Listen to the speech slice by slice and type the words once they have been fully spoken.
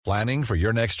Planning for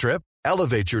your next trip?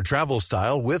 Elevate your travel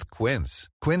style with Quince.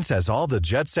 Quince has all the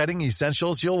jet-setting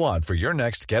essentials you'll want for your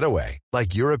next getaway,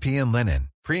 like European linen,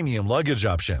 premium luggage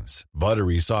options,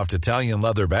 buttery soft Italian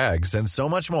leather bags, and so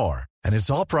much more. And it's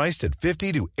all priced at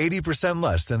 50 to 80%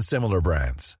 less than similar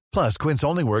brands. Plus, Quince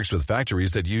only works with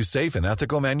factories that use safe and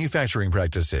ethical manufacturing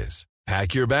practices.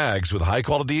 Pack your bags with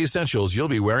high-quality essentials you'll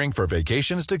be wearing for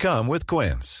vacations to come with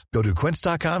Quince. Go to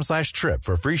quince.com/trip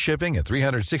for free shipping and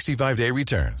 365-day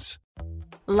returns.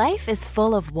 Life is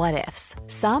full of what-ifs.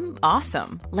 Some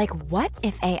awesome, like what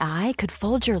if AI could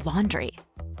fold your laundry?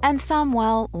 And some,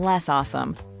 well, less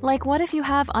awesome, like what if you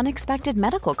have unexpected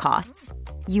medical costs?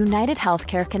 United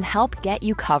Healthcare can help get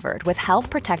you covered with Health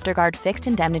Protector Guard fixed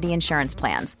indemnity insurance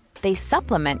plans. They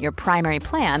supplement your primary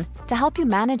plan to help you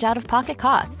manage out-of-pocket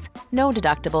costs. No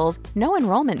deductibles, no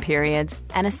enrollment periods,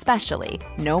 and especially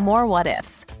no more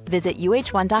what-ifs. Visit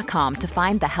uh1.com to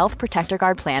find the Health Protector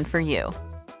Guard plan for you.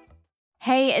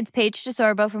 Hey, it's Paige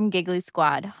DeSorbo from Giggly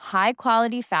Squad. High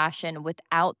quality fashion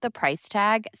without the price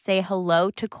tag. Say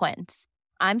hello to Quince.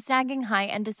 I'm snagging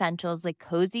high-end essentials like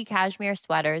cozy cashmere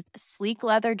sweaters, sleek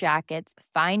leather jackets,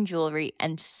 fine jewelry,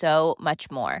 and so much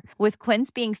more. With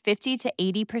Quince being 50 to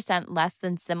 80% less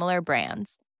than similar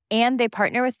brands. And they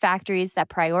partner with factories that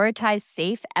prioritize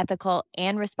safe, ethical,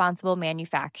 and responsible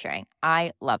manufacturing.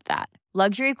 I love that.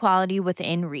 Luxury quality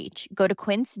within reach. Go to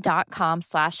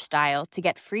quince.com/style to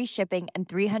get free shipping and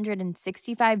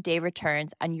 365-day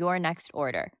returns on your next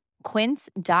order.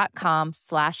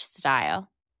 Quince.com/style.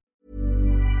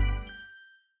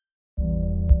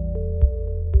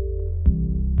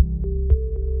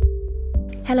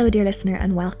 Hello, dear listener,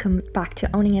 and welcome back to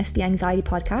Owning It, the Anxiety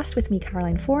Podcast with me,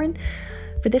 Caroline Foran.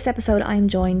 For this episode, I'm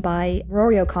joined by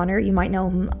Rory O'Connor. You might know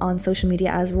him on social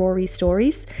media as Rory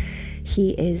Stories.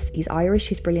 He's Irish,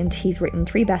 he's brilliant. He's written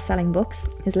 3 best-selling books.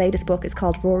 His latest book is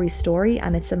called Rory's Story,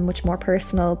 and it's a much more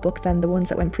personal book than the ones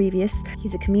that went previous.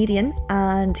 He's a comedian,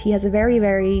 and he has a very,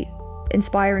 very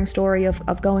inspiring story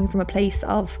of going from a place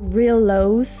of real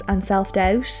lows and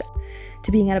self-doubt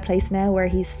to being at a place now where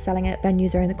he's selling out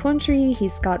venues around the country.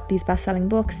 He's got these best-selling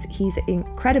books. He's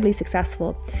incredibly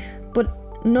successful. But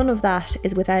none of that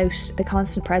is without the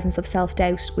constant presence of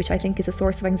self-doubt, which I think is a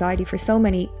source of anxiety for so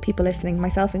many people listening,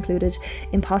 myself included.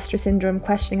 Imposter syndrome,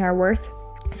 questioning our worth.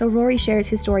 So Rory shares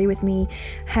his story with me,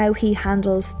 how he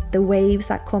handles the waves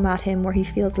that come at him where he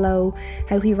feels low,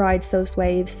 how he rides those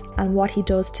waves, and what he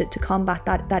does to combat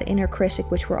that inner critic,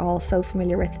 which we're all so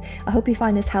familiar with. I hope you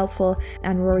find this helpful,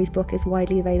 and Rory's book is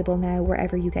widely available now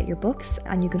wherever you get your books,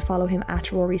 and you can follow him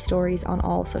at Rory Stories on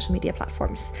all social media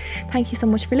platforms. Thank you so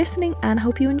much for listening, and I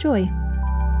hope you enjoy.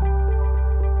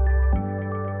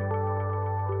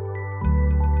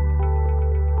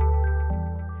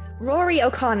 Rory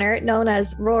O'Connor, known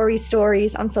as Rory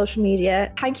Stories on social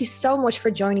media, thank you so much for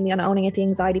joining me on Owning It, the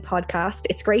Anxiety Podcast.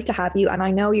 It's great to have you, and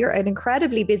I know you're an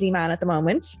incredibly busy man at the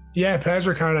moment. Yeah,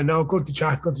 pleasure, Caroline. No, good to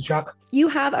chat. You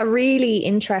have a really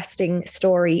interesting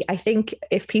story. I think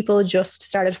if people just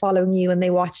started following you and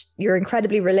they watched your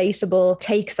incredibly relatable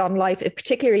takes on life,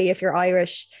 particularly if you're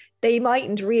Irish, they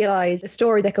mightn't realise the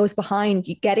story that goes behind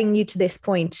getting you to this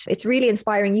point. It's really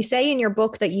inspiring. You say in your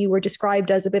book that you were described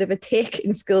as a bit of a thick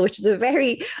in school, which is a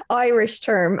very Irish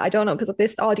term. I don't know, because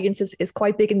this audience is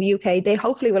quite big in the UK. They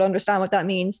hopefully will understand what that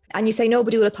means. And you say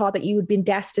nobody would have thought that you would have been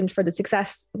destined for the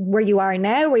success where you are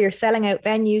now, where you're selling out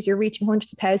venues, you're reaching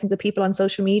hundreds of thousands of people on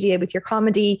social media with your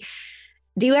comedy.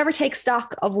 Do you ever take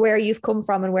stock of where you've come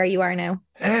from and where you are now?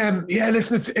 Yeah,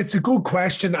 listen, it's a good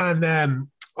question. And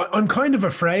I'm kind of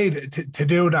afraid to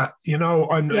do that, you know.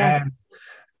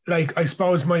 I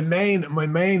suppose my main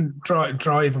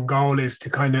drive and goal is to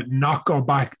kind of not go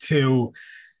back to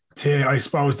I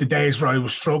suppose the days where I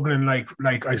was struggling,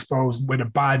 like I suppose with a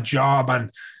bad job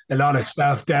and a lot of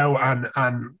self-doubt,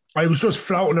 and I was just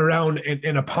floating around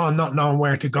in a pond, not knowing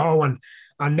where to go. And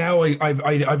now I've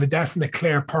a definite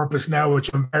clear purpose now, which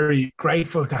I'm very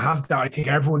grateful to have. That I think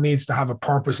everyone needs to have a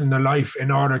purpose in their life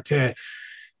in order to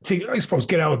I suppose,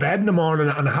 get out of bed in the morning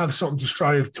and have something to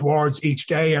strive towards each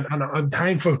day. And I'm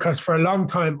thankful, because for a long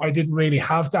time I didn't really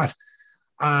have that.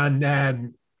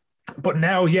 And but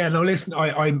now, yeah, no, listen,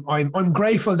 I'm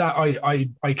grateful that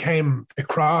I came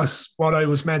across what I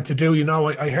was meant to do. You know,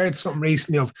 I heard something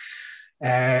recently of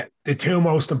the 2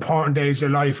 most important days of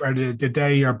your life are the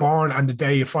day you're born and the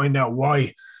day you find out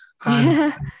why.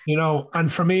 And you know,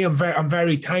 and for me, I'm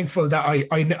very thankful that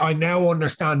I now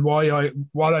understand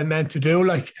what I meant to do.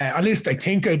 Like at least I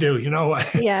think I do. You know,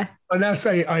 Yeah. Unless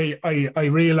I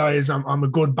realize I'm a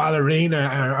good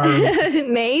ballerina, or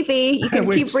maybe you can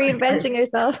keep reinventing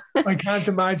yourself. I can't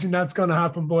imagine that's going to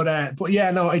happen, but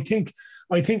yeah, no, I think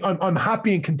I'm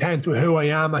happy and content with who I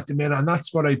am at the minute, and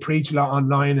that's what I preach a lot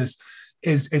online is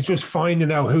just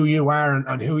finding out who you are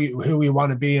and who you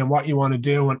want to be and what you want to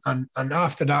do, and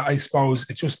after that, I suppose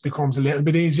it just becomes a little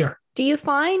bit easier. Do you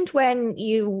find when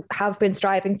you have been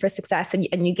striving for success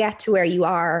and you get to where you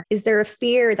are, is there a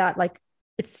fear that like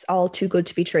it's all too good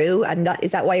to be true? And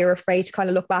is that why you're afraid to kind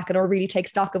of look back and or really take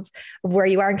stock of where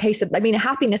you are in case of, I mean,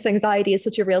 happiness anxiety is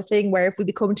such a real thing where if we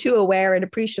become too aware and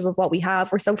appreciative of what we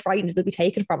have, we're so frightened it'll be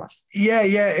taken from us. Yeah.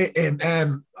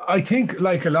 I think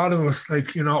like a lot of us,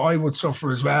 like, you know, I would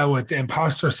suffer as well with the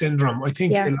imposter syndrome. I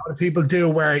think a lot of people do,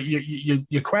 where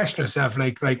you question yourself,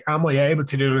 like, am I able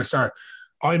to do this, or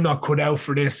I'm not cut out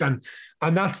for this?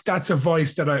 And that's a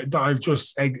voice that I've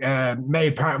just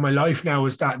made part of my life now,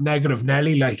 is that negative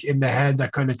Nelly, like in the head,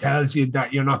 that kind of tells you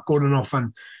that you're not good enough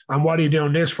and what are you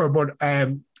doing this for? But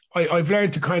I've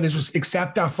learned to kind of just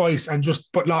accept that voice and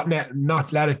just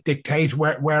not let it dictate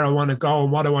where I want to go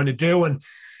and what I want to do.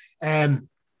 And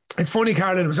it's funny,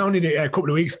 Caroline, it was only a couple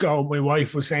of weeks ago, my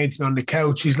wife was saying to me on the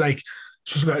couch, she's like,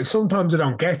 sometimes I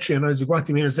don't get you. And I was like, what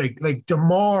do you mean? It's like the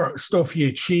more stuff you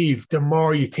achieve, the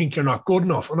more you think you're not good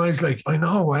enough. And I was like, I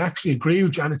know, I actually agree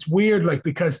with you. And it's weird, like,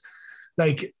 because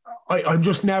like I'm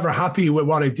just never happy with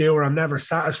what I do, or I'm never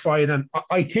satisfied. And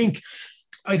I think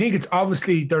it's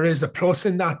obviously there is a plus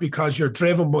in that because you're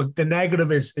driven, but the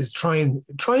negative is trying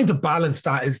to balance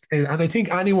that. And I think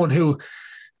anyone who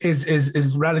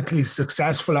is relatively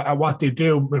successful at what they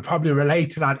do will probably relate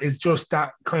to that, is just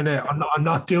that kind of I'm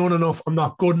not doing enough, I'm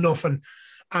not good enough,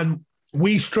 and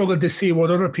we struggle to see what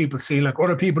other people see. Like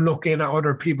other people look in at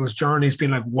other people's journeys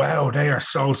being like, wow, they are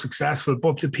so successful,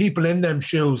 but the people in them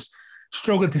shoes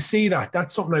struggle to see that.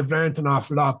 That's something I've learned an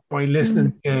awful lot by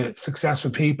listening to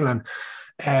successful people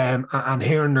and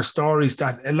hearing their stories,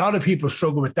 that a lot of people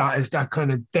struggle with that, is that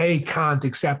kind of they can't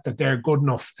accept that they're good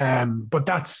enough. But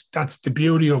that's the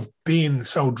beauty of being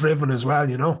so driven as well,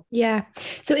 you know? Yeah.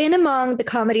 So in among the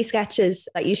comedy sketches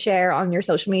that you share on your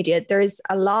social media, there's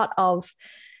a lot of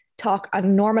talk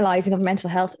and normalizing of mental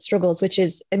health struggles, which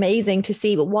is amazing to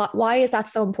see. But why is that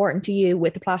so important to you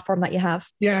with the platform that you have?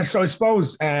 Yeah, so I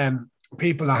suppose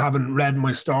people that haven't read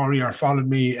my story or followed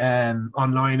me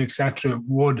online, etc.,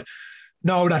 would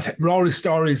know that Rory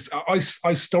Stories,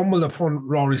 I stumbled upon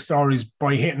Rory Stories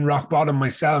by hitting rock bottom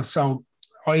myself. So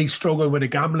I struggled with a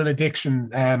gambling addiction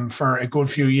for a good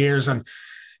few years, and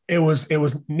it was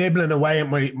nibbling away at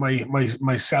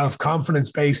my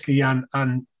self-confidence basically, and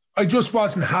I just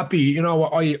wasn't happy. You know,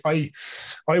 I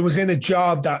was in a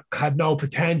job that had no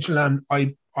potential, and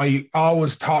I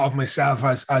always thought of myself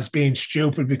as being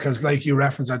stupid, because like you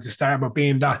referenced at the start about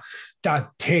being that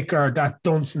ticker, that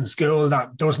dunce in school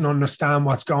that doesn't understand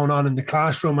what's going on in the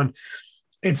classroom. And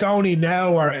it's only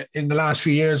now, or in the last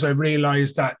few years, I've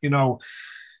realized that, you know,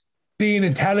 being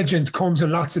intelligent comes in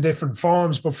lots of different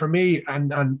forms. But for me,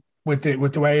 and with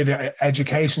the way the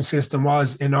education system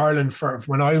was in Ireland for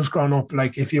when I was growing up,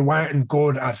 like if you weren't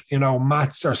good at, you know,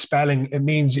 maths or spelling, it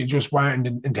means you just weren't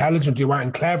intelligent, you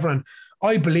weren't clever. And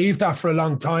I believed that for a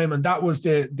long time, and that was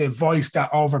the voice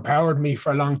that overpowered me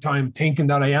for a long time, thinking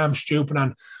that I am stupid,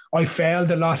 and I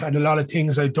failed a lot at a lot of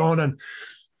things I'd done, and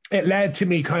it led to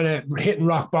me kind of hitting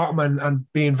rock bottom and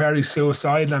being very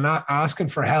suicidal and asking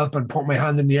for help and putting my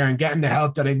hand in the air and getting the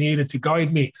help that I needed to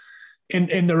guide me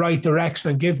in the right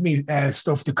direction and give me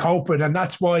stuff to cope with. And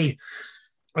that's why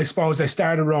I suppose I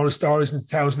started Rory Stories in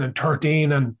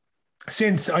 2013, and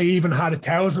since I even had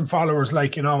 1,000 followers,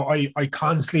 like, you know, I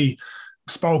constantly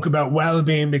spoke about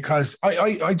well-being, because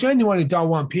I genuinely don't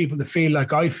want people to feel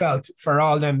like I felt for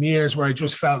all them years, where I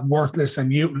just felt worthless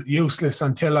and useless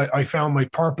until I found my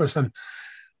purpose. And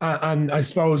I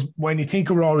suppose when you think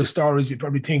of Rory Stories, you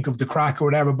probably think of the crack or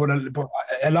whatever, but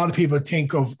a lot of people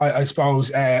think of, I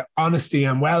suppose, honesty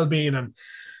and well-being,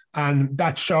 and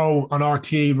that show on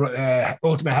RTE,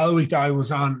 Ultimate Hell Week, that I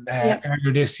was on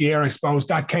earlier this year, I suppose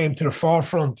that came to the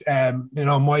forefront. You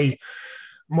know,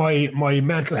 my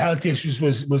mental health issues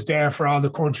was there for all the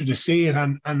country to see it.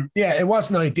 And yeah, it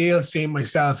wasn't ideal seeing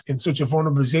myself in such a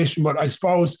vulnerable position, but I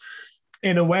suppose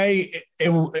in a way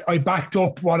I backed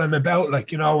up what I'm about,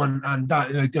 like, you know, and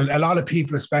that, like, a lot of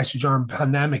people, especially during the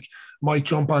pandemic, might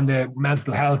jump on the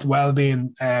mental health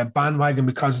well-being bandwagon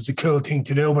because it's a cool thing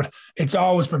to do, but it's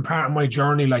always been part of my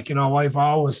journey. Like, you know, I've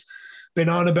always been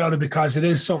on about it because it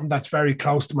is something that's very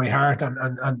close to my heart,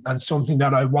 and something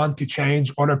that I want to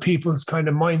change other people's kind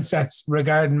of mindsets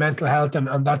regarding mental health.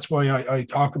 And that's why I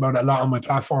talk about it a lot on my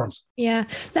platforms. Yeah.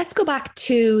 Let's go back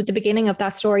to the beginning of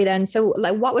that story then. So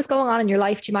like, what was going on in your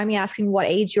life? Do you mind me asking what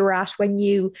age you were at when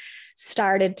you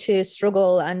started to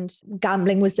struggle and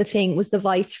gambling was the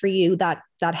vice for you that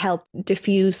helped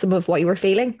diffuse some of what you were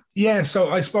feeling? Yeah, so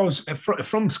I suppose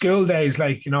from school days,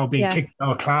 like, being kicked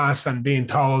out of class and being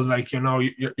told, like, you're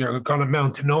going to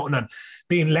amount to nothing, and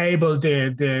being labelled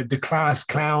the class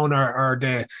clown or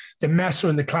the messer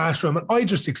in the classroom. And I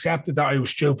just accepted that I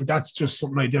was stupid. That's just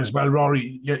something I did as well.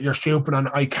 Rory, you're stupid. And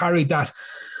I carried that.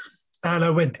 And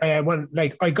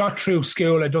I got through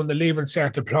school. I done the Leaving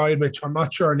Cert Applied, which I'm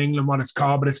not sure in England what it's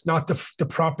called, but it's not the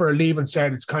proper Leaving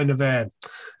Cert. It's kind of a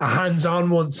hands-on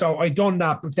one. So I done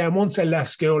that. But then once I left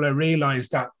school, I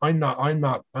realised that I'm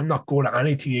not good at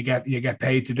anything you get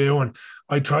paid to do. And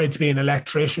I tried to be an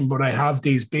electrician, but I have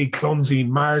these big clumsy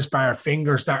Mars bar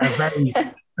fingers that are very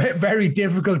very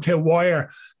difficult to wire.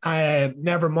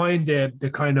 Never mind the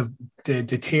kind of the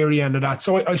theory end of that.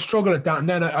 So I struggled at that. And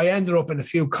then I ended up in a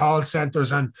few call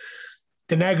centres, and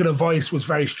the negative voice was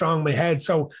very strong in my head.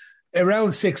 So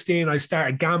around 16, I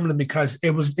started gambling because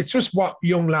it's just what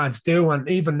young lads do. And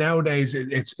even nowadays,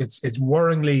 it's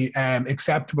worryingly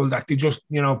acceptable that they just,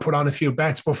 put on a few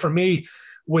bets. But for me,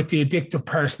 with the addictive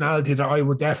personality that I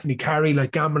would definitely carry,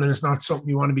 like, gambling is not something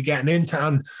you want to be getting into.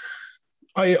 And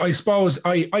I suppose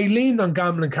I leaned on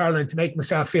gambling, Caroline, to make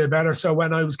myself feel better. So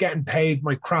when I was getting paid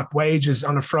my crap wages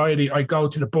on a Friday, I go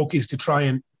to the bookies to try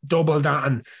and double that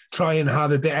and try and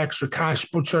have a bit extra cash.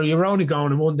 But sure, you're only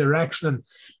going in one direction. And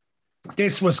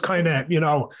this was kind of,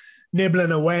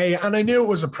 nibbling away. And I knew it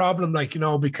was a problem,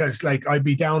 because I'd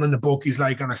be down in the bookies,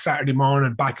 on a Saturday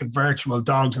morning, back at virtual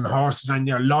dogs and horses, and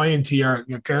you're lying to your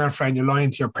girlfriend, you're lying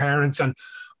to your parents. And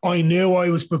I knew I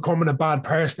was becoming a bad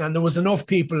person. And there was enough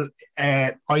people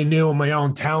I knew in my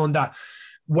own town that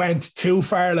went too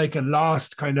far, and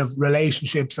lost kind of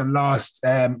relationships and lost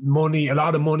money, a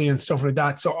lot of money and stuff like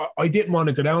that. So I didn't want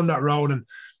to go down that road. And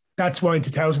that's why in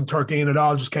 2013, it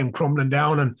all just came crumbling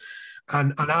down.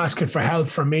 And asking for help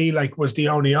for me, was the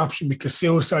only option, because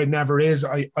suicide never is.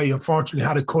 I unfortunately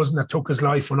had a cousin that took his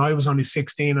life when I was only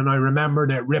 16. And I remember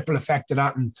the ripple effect of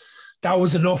that. And that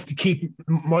was enough to keep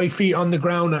my feet on the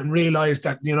ground and realize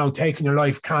that, taking your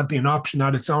life can't be an option,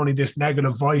 that it's only this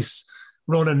negative voice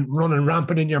running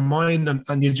rampant in your mind. And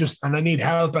I need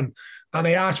help. And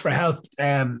I asked for help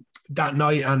that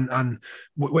night, and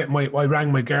I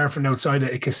rang my girlfriend outside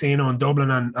a casino in Dublin,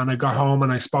 and I got home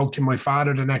and I spoke to my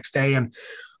father the next day, and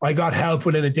I got help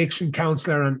with an addiction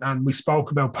counsellor, and we spoke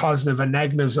about positive and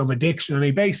negatives of addiction. And he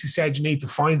basically said, you need to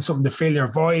find something to fill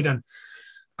your void.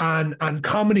 And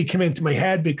comedy came into my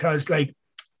head, because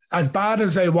as bad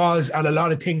as I was at a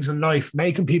lot of things in life,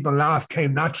 making people laugh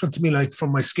came natural to me,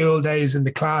 from my school days in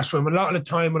the classroom. A lot of the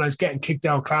time when I was getting kicked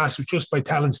out of class was just by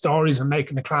telling stories and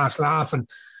making the class laugh. And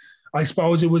I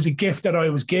suppose it was a gift that I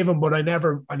was given, but I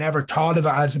never thought of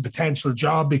it as a potential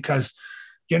job, because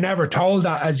you're never told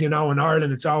that, as you know, in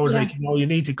Ireland. It's always you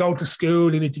need to go to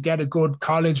school, you need to get a good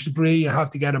college degree, you have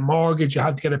to get a mortgage, you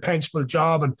have to get a pensionable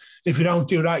job. And if you don't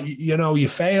do that, you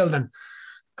failed.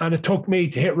 And it took me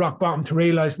to hit rock bottom to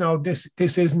realize, no, this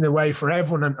isn't the way for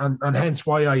everyone. And hence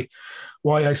why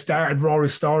I started Rory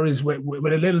Stories with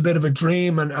a little bit of a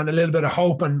dream and a little bit of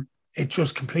hope. And it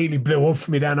just completely blew up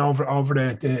for me then over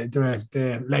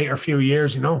the later few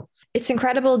years, It's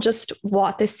incredible just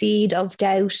what the seed of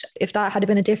doubt, if that had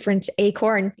been a different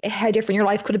acorn, how different your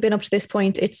life could have been up to this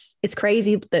point. It's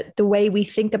crazy that the way we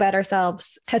think about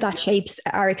ourselves, how that shapes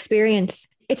our experience.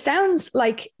 It sounds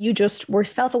like you just were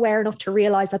self-aware enough to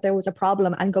realize that there was a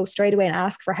problem and go straight away and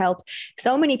ask for help.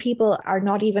 So many people are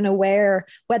not even aware,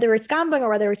 whether it's gambling or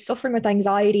whether it's suffering with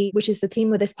anxiety, which is the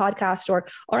theme of this podcast,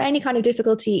 or any kind of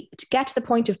difficulty to get to the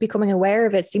point of becoming aware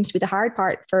of it seems to be the hard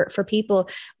part for people.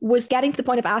 Was getting to the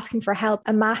point of asking for help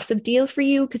a massive deal for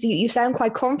you? Because you sound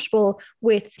quite comfortable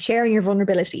with sharing your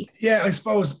vulnerability. Yeah, I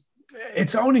suppose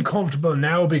it's only comfortable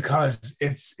now because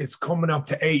it's coming up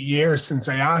to 8 years since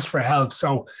I asked for help.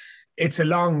 So it's a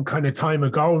long kind of time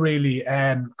ago, really.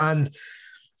 I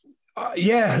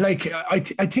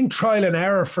think trial and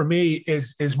error for me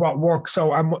is what works.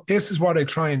 So this is what I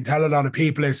try and tell a lot of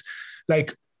people is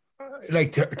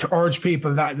to urge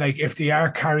people that if they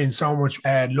are carrying so much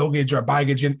luggage or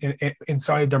baggage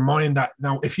inside their mind, that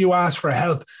now if you ask for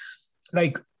help,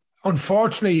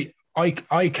 unfortunately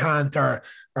I can't or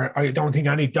I don't think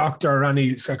any doctor or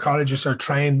any psychologist or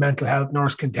trained mental health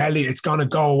nurse can tell you it's going to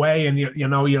go away and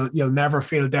you'll never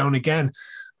feel down again.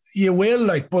 you will,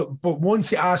 like, but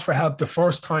once you ask for help the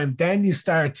first time, then you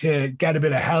start to get a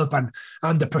bit of help,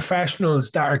 and the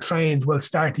professionals that are trained will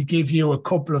start to give you a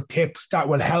couple of tips that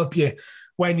will help you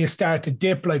when you start to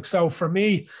dip. Like, so for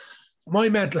me, my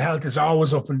mental health is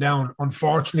always up and down.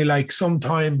 Unfortunately, like,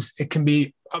 sometimes it can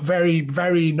be very,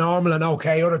 very normal and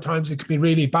okay. Other times it can be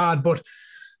really bad. But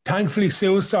thankfully,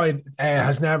 suicide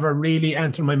has never really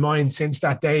entered my mind since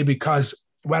that day, because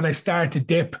when I start to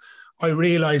dip, I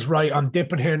realize, right, I'm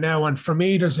dipping here now. And for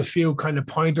me, there's a few kind of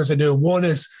pointers I do. One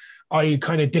is I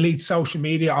kind of delete social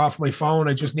media off my phone.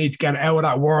 I just need to get out of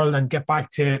that world and get back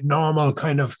to normal,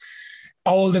 kind of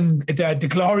olden, the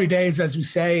glory days, as we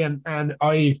say. And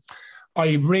I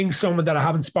ring someone that I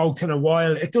haven't spoken to in a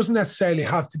while. It doesn't necessarily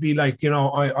have to be like,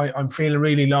 I'm feeling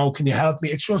really low, can you help me?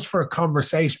 It's just for a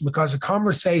conversation, because a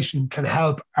conversation can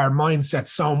help our mindset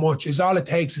so much. Is all it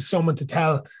takes is someone to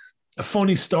tell a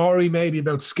funny story, maybe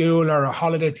about school or a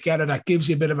holiday together, that gives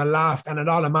you a bit of a laugh, and it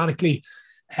automatically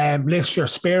lifts your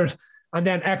spirit. And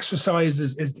then exercise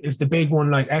is the big one.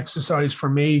 Like, exercise for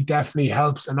me definitely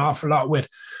helps an awful lot with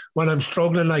when I'm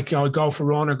struggling. Like, I go for a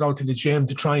run or go to the gym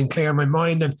to try and clear my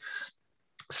mind. And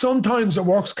sometimes it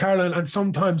works, Caroline, and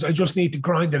sometimes I just need to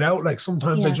grind it out. Like,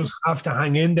 sometimes I just have to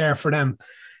hang in there for them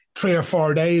 3 or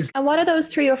 4 days. And what are those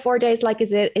 3 or 4 days like?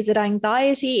 Is it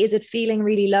anxiety? Is it feeling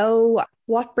really low?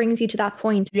 What brings you to that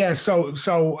point? Yeah,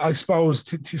 so I suppose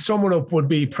to sum it up would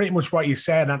be pretty much what you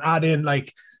said, and add in,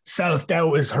 like,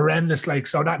 self-doubt is horrendous. Like,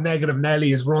 so that negative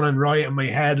Nelly is running right in my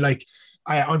head. Like,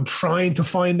 I'm trying to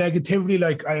find negativity.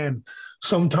 Like, I am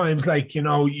sometimes, like,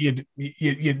 you'd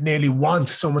nearly want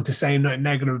someone to say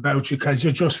negative about you, because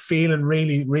you're just feeling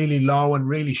really, really low and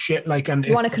really shit. Like, and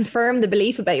you want to confirm the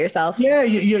belief about yourself. Yeah,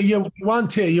 you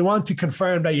want to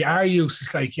confirm that you are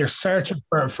useless. Like, you're searching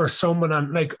for someone.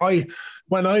 And like,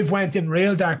 when I've went in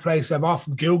real dark place, I've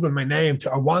often Googled my name.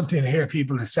 I want to hear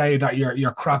people to say that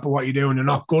you're crap at what you do and you're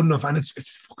not good enough. And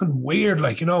it's fucking weird,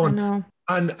 like, I know.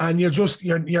 And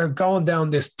you're going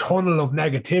down this tunnel of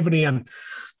negativity,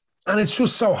 and it's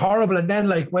just so horrible. And then,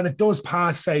 like, when it does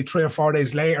pass, say 3 or 4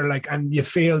 days later, like, and you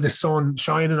feel the sun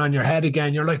shining on your head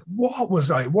again, you're like, why was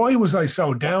I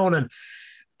so down? And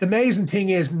the amazing thing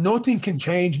is, nothing can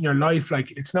change in your life.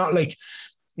 Like, it's not like,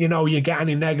 you get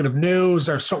any negative news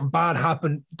or something bad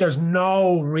happen. There's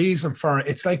no reason for it.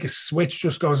 It's like a switch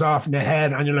just goes off in the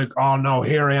head, and you're like, oh no,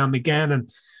 here I am again.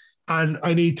 And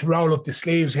I need to roll up the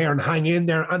sleeves here and hang in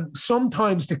there. And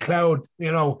sometimes the cloud,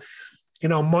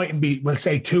 mightn't be, we'll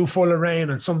say, too full of rain.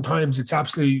 And sometimes it's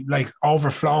absolutely like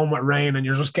overflowing with rain, and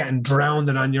you're just getting drowned,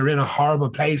 and you're in a horrible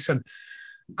place. And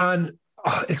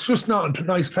it's just not a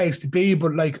nice place to be.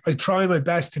 But like, I try my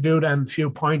best to do them few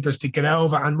pointers to get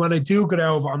over. And when I do get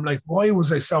over, I'm like, why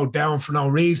was I so down for no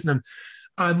reason?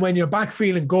 And when you're back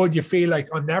feeling good, you feel like,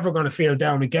 I'm never going to feel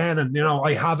down again. And,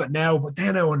 I have it now. But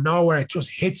then out of nowhere, it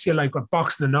just hits you like a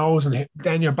box in the nose, and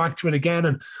then you're back to it again.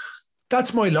 And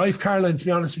that's my life, Caroline, to be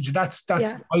honest with you. That's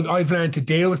I've learned to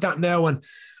deal with that now. And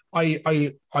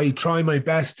I try my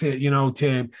best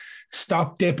to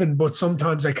stop dipping, but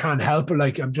sometimes I can't help it.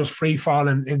 Like, I'm just free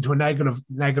falling into a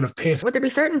negative pit. Would there be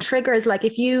certain triggers? Like,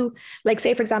 if you, like,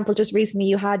 say, for example, just recently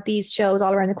you had these shows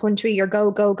all around the country, you're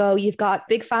go, you've got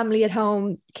big family at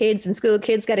home, kids in school,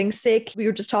 kids getting sick. We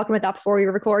were just talking about that before we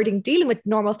were recording, dealing with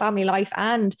normal family life.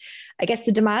 And I guess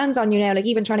the demands on you now, like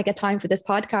even trying to get time for this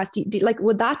podcast, like,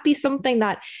 would that be something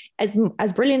that, as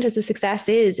brilliant as the success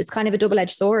is, it's kind of a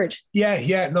double-edged sword?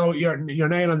 Yeah. No, you're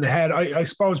nail on the head. I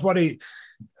suppose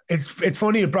it's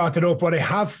funny you brought it up. What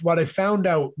I found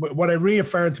out, what I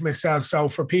reaffirmed to myself. So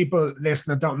for people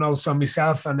listening that don't know, so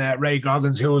myself and Ray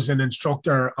Goggins, who was an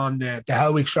instructor on the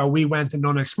Hell Week show, we went and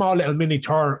done a small little mini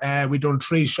tour. We done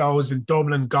 3 shows in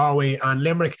Dublin, Galway and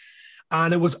Limerick.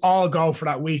 And it was all go for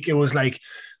that week. It was like,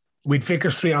 we'd Vicar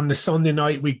Street on the Sunday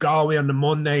night, we'd Galway on the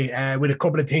Monday, with a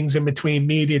couple of things in between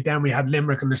media. Then we had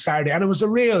Limerick on the Saturday, and it was a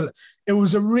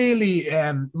really,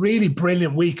 really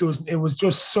brilliant week. It was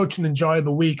just such an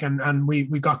enjoyable week, and we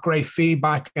got great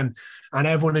feedback, and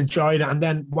everyone enjoyed it. And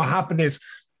then what happened is,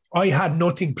 I had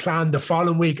nothing planned the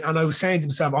following week, and I was saying to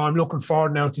myself, I'm looking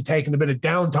forward now to taking a bit of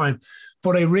downtime.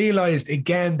 But I realized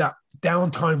again that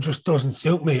downtime just doesn't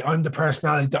suit me. I'm the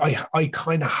personality that I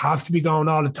kind of have to be going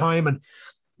all the time. And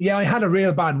yeah, I had a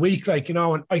real bad week,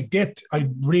 and I dipped. I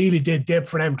really did dip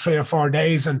for them 3 or 4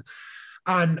 days. And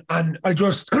I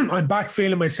just, I'm back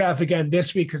feeling myself again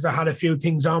this week, because I had a few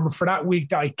things on. But for that week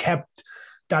that I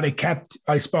kept,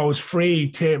 I suppose, free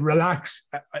to relax,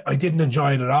 I didn't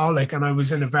enjoy it at all. And I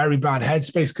was in a very bad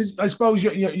headspace, because I suppose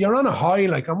you're on a high,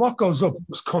 and what goes up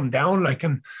must come down,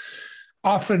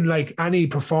 often like any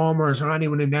performers or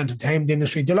anyone in the entertainment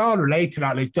industry, they'll all relate to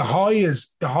that. Like the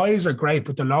highs are great,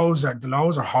 but the lows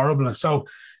are horrible. And so,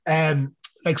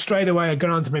 like straight away, I got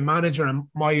on to my manager, and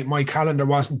my calendar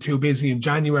wasn't too busy in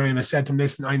January, and I said to him,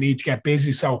 "Listen, I need to get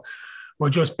busy." So we're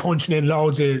just punching in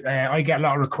loads of. I get a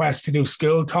lot of requests to do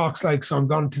skill talks, like, so I'm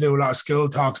going to do a lot of skill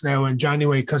talks now in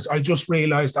January, because I just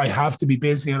realised I have to be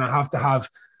busy and I have to have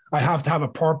a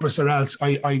purpose, or else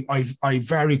I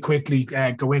very quickly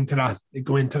go into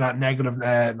that negative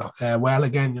well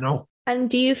again, you know. And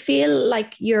do you feel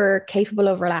like you're capable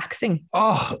of relaxing?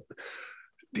 Oh,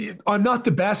 I'm not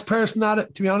the best person at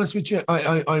it, to be honest with you.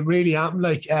 I really am.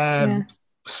 Like,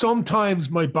 sometimes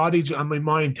my body and my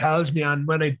mind tells me, and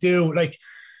when I do, like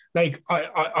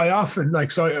I often,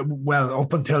 like, so, well,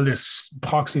 up until this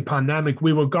poxy pandemic,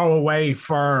 we would go away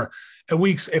for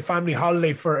a family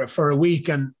holiday for a week.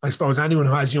 And I suppose anyone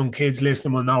who has young kids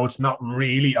listening will know it's not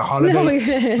really a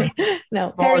holiday.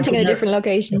 No, parenting in a different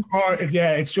location.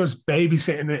 It's just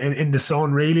babysitting in the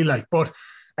sun, really. Like, but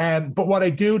what I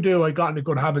do, I got in a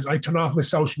good habit. I turn off my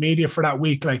social media for that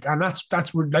week, like, and that's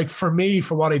like, for me,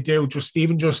 for what I do, just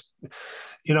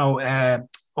you know,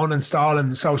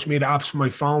 uninstalling social media apps from my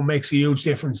phone makes a huge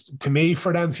difference to me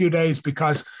for them few days,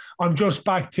 because I'm just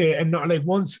back to, and not like,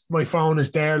 once my phone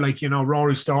is there, like, you know,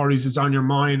 Rory Stories is on your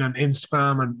mind, and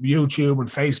Instagram and YouTube and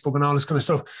Facebook and all this kind of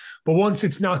stuff. But once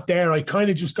it's not there, I kind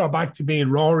of just go back to being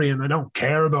Rory, and I don't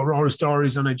care about Rory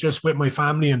Stories, and I just with my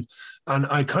family, and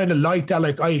I kind of like that.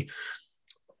 Like, I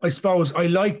suppose I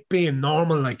like being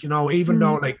normal, like, you know, even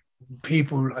though, like,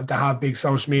 people that have big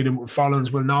social media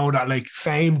followings will know that, like,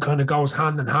 fame kind of goes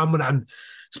hand in hand with it. And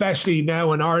especially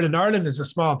now in Ireland. Ireland is a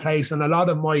small place, and a lot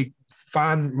of my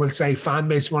fan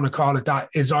base, want to call it that,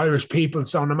 is Irish people.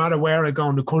 So no matter where I go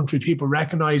in the country, people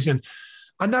recognise you.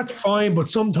 And that's fine, but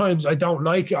sometimes I don't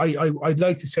like it. I'd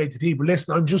like to say to people,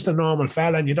 listen, I'm just a normal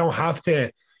fella, and you don't have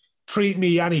to treat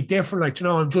me any different. Like, you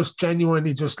know, I'm just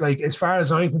genuinely just, like, as far as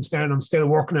I'm concerned, I'm still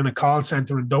working in a call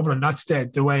centre in Dublin. That's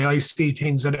the way I see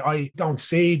things. And I don't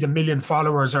see the 1 million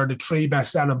followers or the 3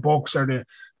 best-selling books or the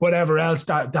whatever else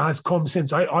that has come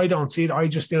since. I don't see it. I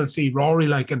just still see Rory,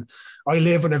 like, and I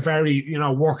live in a very, you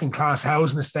know, working class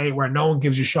housing estate where no one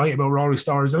gives a shite about Rory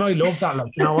Stories. And I love that.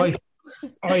 Like, you know,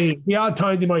 the odd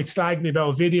time they might slag me about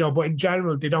a video, but in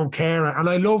general, they don't care. And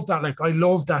I love that. Like, I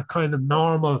love that kind of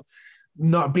normal,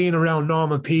 not being around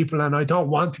normal people, and I don't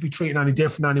want to be treated any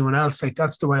different than anyone else. Like,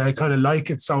 that's the way I kind of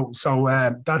like it. So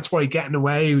that's why getting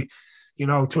away, you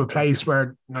know, to a place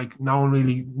where, like, no one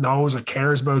really knows or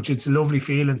cares about you, it's a lovely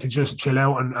feeling to just chill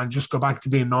out and just go back to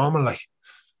being normal. Like,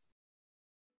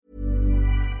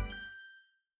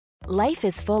 Life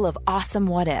is full of awesome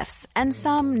what ifs, and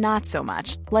some not so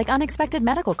much, like unexpected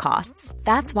medical costs.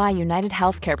 That's why United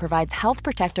Healthcare provides Health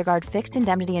Protector Guard fixed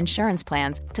indemnity insurance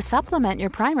plans to supplement your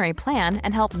primary plan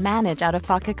and help manage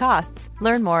out-of-pocket costs.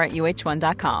 Learn more at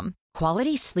uh1.com.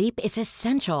 Quality sleep is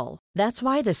essential. That's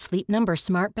why the Sleep Number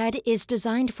Smart Bed is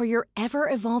designed for your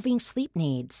ever-evolving sleep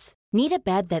needs. Need a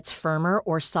bed that's firmer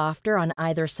or softer on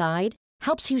either side?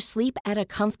 Helps you sleep at a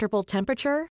comfortable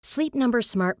temperature? Sleep Number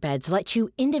Smart Beds let you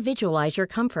individualize your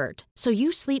comfort, so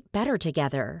you sleep better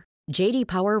together. J.D.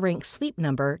 Power ranks Sleep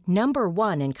Number number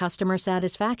 1 in customer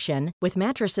satisfaction with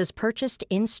mattresses purchased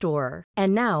in-store.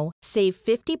 And now, save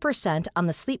 50% on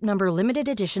the Sleep Number Limited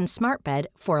Edition Smart Bed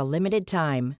for a limited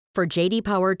time. For J.D.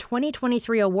 Power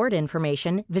 2023 award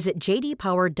information, visit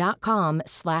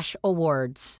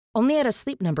jdpower.com/awards. Only at a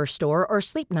Sleep Number store or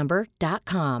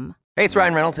sleepnumber.com. Hey, it's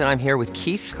Ryan Reynolds, and I'm here with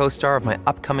Keith, co-star of my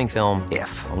upcoming film,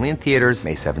 If, only in theaters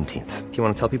May 17th. Do you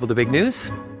want to tell people the big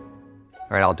news?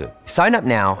 All right, I'll do it. Sign up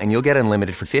now and you'll get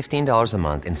unlimited for $15 a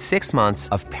month and 6 months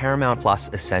of Paramount Plus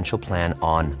Essential Plan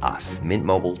on us.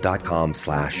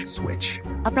 MintMobile.com/switch.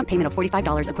 Upfront payment of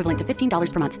 $45 equivalent to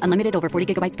 $15 per month. Unlimited over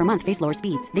 40 gigabytes per month. Face lower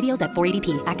speeds. Videos at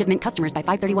 480p. Active Mint customers by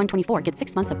 531.24 get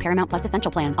 6 months of Paramount Plus Essential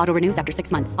Plan. Auto renews after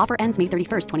 6 months. Offer ends May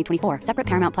 31st, 2024. Separate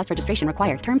Paramount Plus registration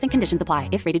required. Terms and conditions apply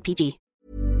if rated PG.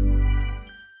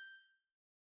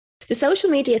 The social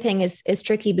media thing is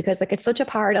tricky because, like, it's such a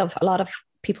part of a lot of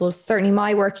people's, certainly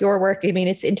my work, your work. I mean,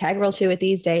 it's integral to it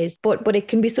these days, but it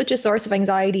can be such a source of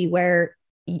anxiety where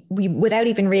we, without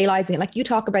even realizing it, like you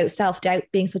talk about self-doubt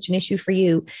being such an issue for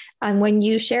you. And when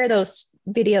you share those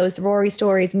videos, the Rory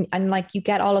Stories, and like you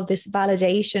get all of this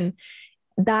validation,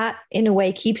 that in a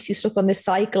way keeps you stuck on this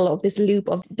cycle of this loop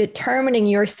of determining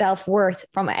your self-worth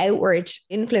from outward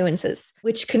influences,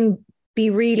 which can be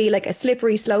really like a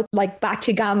slippery slope, like back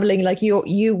to gambling, like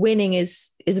you winning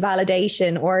is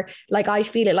validation. Or like, I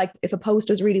feel it, like if a post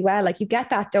does really well, like you get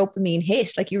that dopamine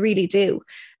hit, like you really do.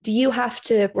 Do you have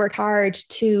to work hard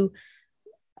to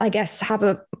I guess, have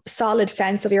a solid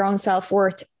sense of your own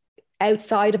self-worth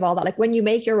outside of all that? Like when you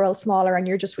make your world smaller and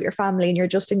you're just with your family and you're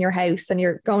just in your house and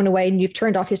you're going away and you've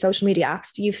turned off your social media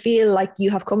apps, do you feel like you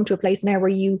have come to a place now where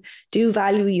you do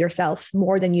value yourself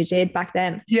more than you did back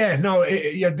then? Yeah, no,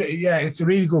 it's a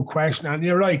really good question. And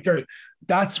you're right there.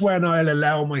 That's when I'll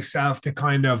allow myself to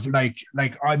kind of like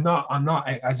I'm not,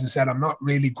 as I said, I'm not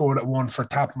really good at one for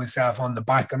tapping myself on the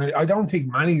back. And I don't think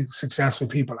many successful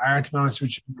people are, to be honest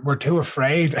with you. We're too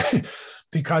afraid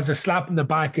because a slap in the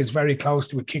back is very close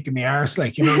to a kick in the arse.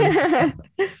 Like, you know,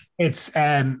 it's,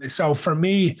 so for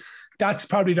me, that's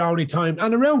probably the only time.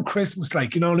 And around Christmas,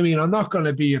 like, you know what I mean? I'm not going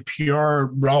to be a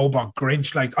pure robot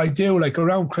Grinch. Like I do, like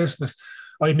around Christmas,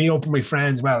 I'd meet up with my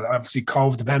friends, well, obviously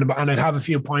COVID dependent, and I'd have a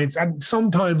few pints. And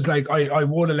sometimes like I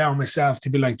would allow myself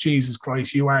to be like, Jesus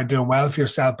Christ, you are doing well for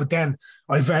yourself. But then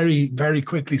I very, very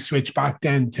quickly switch back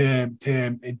then to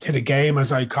the game,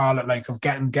 as I call it, like of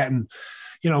getting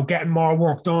more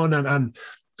work done. And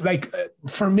like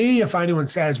for me, if anyone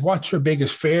says, what's your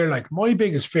biggest fear? Like my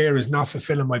biggest fear is not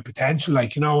fulfilling my potential,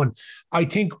 like, you know, and I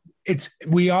think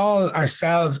we all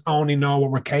ourselves only know what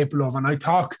we're capable of. And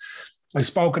I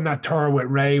spoke on that tour with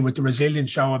Ray, with the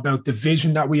Resilience Show, about the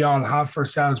vision that we all have for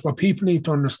ourselves. What people need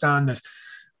to understand is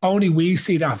only we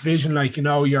see that vision, like, you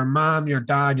know, your mom, your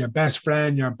dad, your best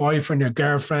friend, your boyfriend, your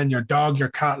girlfriend, your dog, your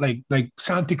cat, like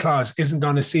Santa Claus isn't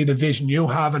going to see the vision you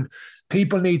have. And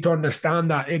people need to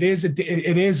understand that it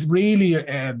is really,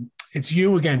 it's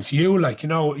you against you. Like, you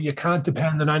know, you can't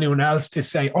depend on anyone else to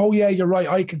say, oh yeah, you're right,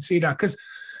 I can see that. Because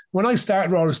when I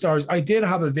started Roller Stories, I did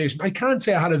have a vision. I can't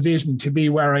say I had a vision to be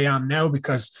where I am now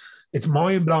because it's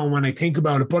mind-blowing when I think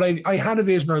about it. But I had a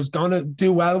vision. I was going to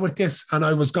do well with this and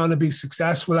I was going to be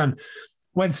successful. And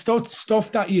when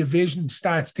stuff that you vision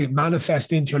starts to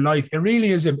manifest into your life, it really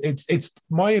is, it's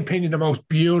my opinion, the most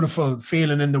beautiful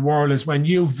feeling in the world is when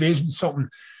you vision something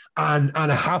and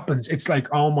it happens. It's like,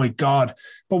 oh my God.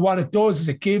 But what it does is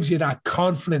it gives you that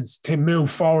confidence to move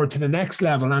forward to the next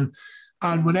level.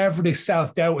 And whenever this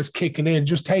self-doubt is kicking in,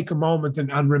 just take a moment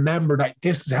and remember that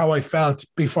this is how I felt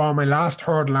before my last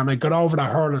hurdle and I got over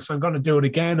that hurdle, so I'm going to do it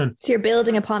again. And so you're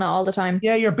building upon it all the time.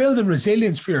 Yeah, you're building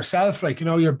resilience for yourself. Like, you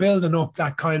know, you're building up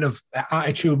that kind of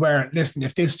attitude where, listen,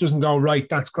 if this doesn't go right,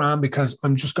 that's grand because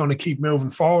I'm just going to keep moving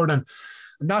forward. And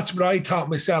that's what I taught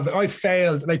myself. I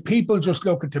failed. Like people just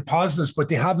look at the positives, but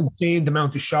they haven't seen the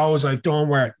amount of shows I've done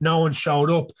where no one showed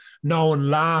up, no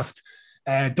one laughed.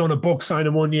 Done a book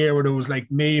signing one year where it was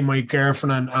like me, my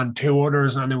girlfriend and two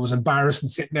others, and it was embarrassing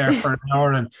sitting there for an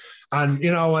hour and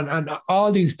you know, and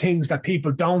all these things that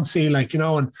people don't see, like, you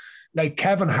know, and like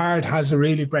Kevin Hart has a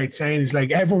really great saying. He's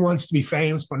like, everyone wants to be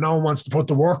famous, but no one wants to put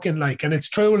the work in, like, and it's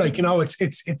true, like, you know,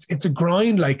 it's a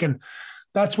grind, like, and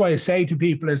that's why I say to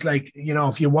people is like, you know,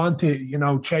 if you want to, you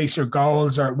know, chase your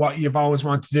goals or what you've always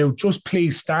wanted to do, just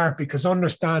please start, because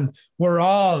understand we're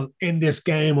all in this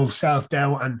game of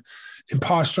self-doubt and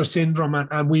imposter syndrome,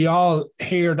 and we all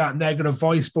hear that negative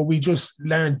voice, but we just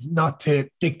learn not to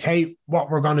dictate what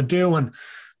we're going to do. And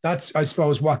that's, I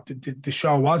suppose, what the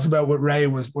show was about with Ray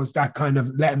was that kind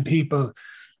of letting people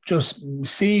just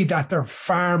see that they're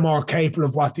far more capable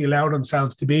of what they allow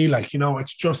themselves to be. Like, you know,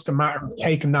 it's just a matter of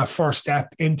taking that first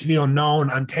step into the unknown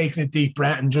and taking a deep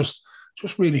breath and just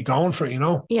really going for it, you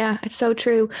know? Yeah, it's so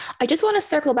true. I just want to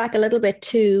circle back a little bit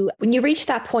to when you reached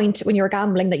that point when you were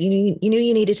gambling that you knew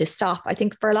you needed to stop. I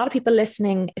think for a lot of people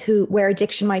listening where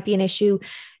addiction might be an issue,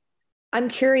 I'm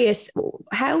curious,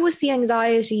 how was the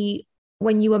anxiety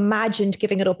when you imagined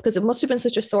giving it up? Because it must have been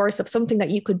such a source of something that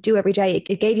you could do every day.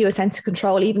 It gave you a sense of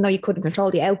control, even though you couldn't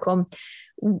control the outcome.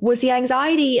 Was the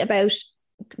anxiety about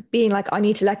being like, I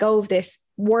need to let go of this,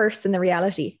 worse than the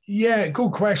reality? Yeah,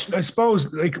 good question. I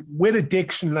suppose like with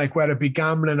addiction, like whether it be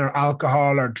gambling or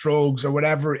alcohol or drugs or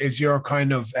whatever is your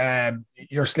kind of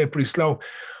your slippery slope.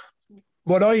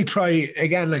 What I try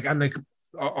again, like, and like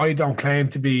I don't claim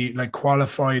to be like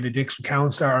qualified addiction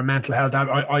counselor or mental health.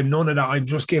 I'm none of that. I'm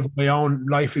just giving my own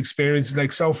life experiences.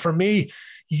 Like, so for me,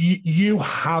 you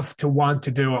have to want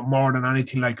to do it more than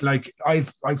anything. Like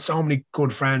I've so many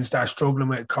good friends that are struggling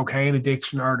with cocaine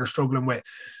addiction or they're struggling with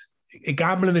a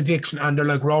gambling addiction and they're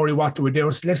like, Rory, what do we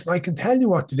do? So listen, I can tell you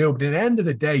what to do, but at the end of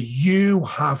the day, you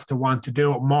have to want to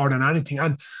do it more than anything.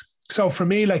 And so for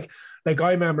me, like I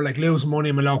remember like losing money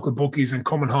in my local bookies and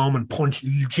coming home and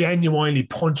genuinely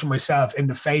punching myself in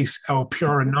the face out of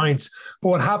pure annoyance. But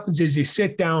what happens is you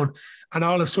sit down and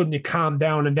all of a sudden you calm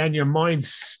down and then your mind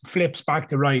flips back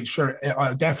to, right, sure,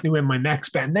 I'll definitely win my next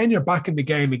bet. And then you're back in the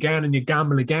game again and you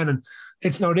gamble again. And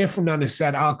it's no different than I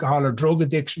said, alcohol or drug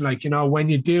addiction. Like, you know, when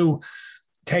you do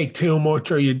take too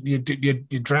much or you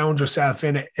drown yourself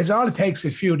in it. It's all it takes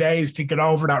a few days to get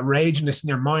over that raginess in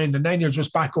your mind, and then you're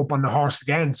just back up on the horse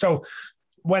again. So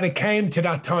when it came to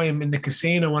that time in the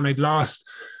casino when I'd lost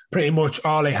pretty much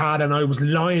all I had and I was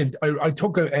lying, I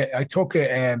took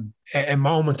a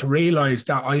moment to realize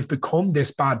that I've become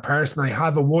this bad person. I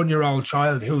have a 1-year-old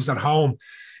child who's at home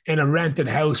in a rented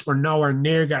house. We're nowhere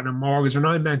near getting a mortgage, and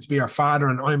I'm meant to be her father,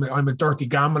 and I'm a dirty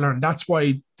gambler, and that's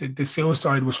why the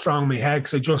suicide was strong in my head,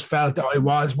 because I just felt that I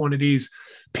was one of these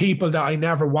people that I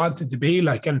never wanted to be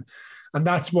like, and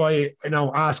that's why, you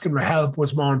know, asking for help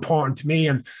was more important to me.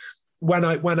 And when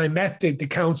I met the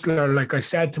counsellor, like I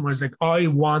said to him, I was like, I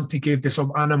want to give this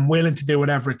up and I'm willing to do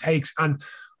whatever it takes. And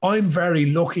I'm very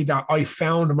lucky that I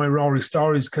found my Rory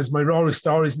Stories, because my Rory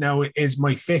Stories now is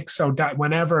my fix, so that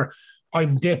whenever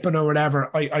I'm dipping or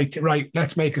whatever, I right,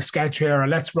 let's make a sketch here, or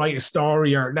let's write a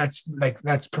story, or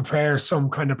let's prepare some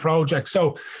kind of project.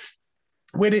 So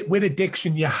with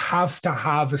addiction, you have to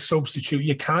have a substitute.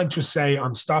 You can't just say,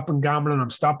 I'm stopping gambling, I'm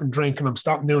stopping drinking, I'm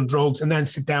stopping doing drugs, and then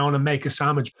sit down and make a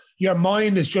sandwich. Your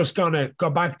mind is just going to go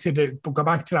back to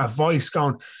that voice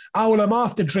going, oh, well, I'm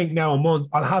off the drink now a month,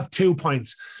 I'll have 2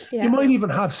 pints. Yeah. You might even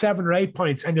have 7 or 8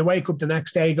 pints, and you wake up the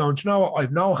next day going, do you know what,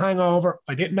 I've no hangover,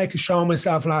 I didn't make a show of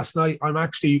myself last night, I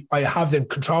have the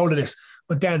control of this.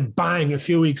 But then bang, a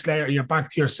few weeks later, you're back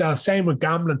to yourself. Same with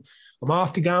gambling. I'm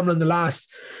off to gambling the last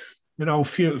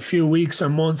few weeks or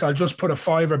months. I'll just put a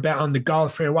 $5 bet on the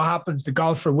golfer. What happens? The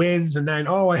golfer wins, and then,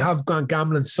 I have gone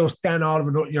gambling. So then all of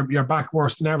it, you're back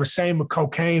worse than ever. Same with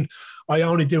cocaine. I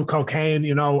only do cocaine,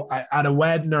 at a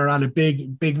wedding or at a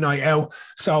big night out.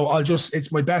 So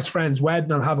it's my best friend's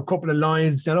wedding. I'll have a couple of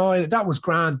lines. Then, that was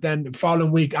grand. Then the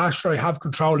following week, Asher, I have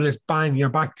control of this. Bang, you're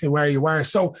back to where you were.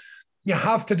 So you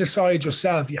have to decide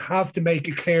yourself. You have to make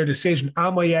a clear decision.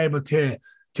 Am I able to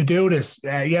do this?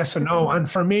 Yes or no? And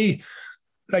for me,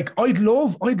 like, I'd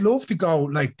love to go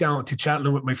like down to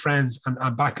Cheltenham with my friends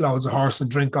and back loads of horse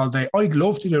and drink all day. I'd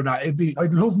love to do that.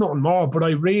 I'd love nothing more, but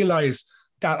I realize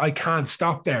that I can't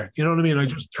stop there. You know what I mean? I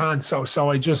just can't. So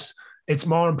it's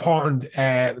more important.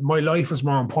 My life is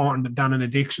more important than an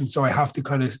addiction. So I have to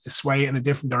kind of sway in a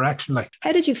different direction. Like,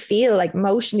 how did you feel, like,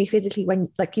 emotionally, physically, when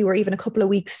like you were even a couple of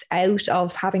weeks out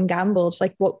of having gambled?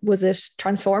 Like, what was it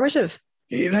transformative?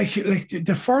 Like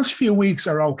the first few weeks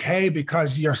are okay,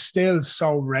 because you're still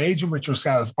so raging with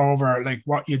yourself over like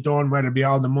what you've done, whether it be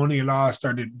all the money you lost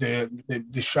or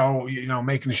the show,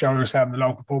 making the show yourself in the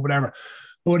local pub, whatever.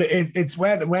 But it's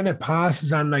when it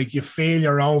passes and like you feel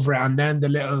you're over it, and then the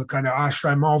little kind of,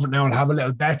 I'm over it now, I'll have a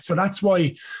little bet. So that's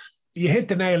why you hit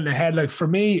the nail in the head. Like, for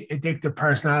me, addictive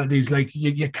personalities, like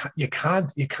you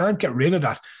can't get rid of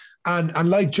that. And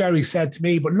like Jerry said to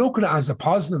me, but look at it as a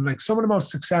positive. Like, some of the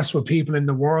most successful people in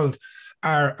the world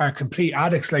are complete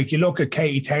addicts. Like, you look at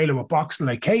Katie Taylor with boxing.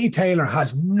 Like, Katie Taylor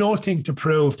has nothing to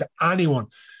prove to anyone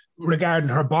regarding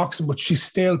her boxing, but she's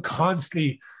still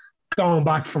constantly going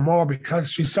back for more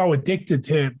because she's so addicted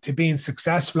to being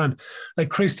successful. And like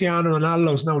Cristiano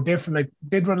Ronaldo's no different. Like,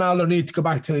 did Ronaldo need to go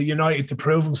back to United to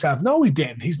prove himself? No, he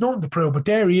didn't. He's nothing to prove. But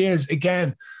there he is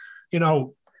again,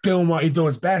 doing what he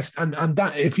does best. And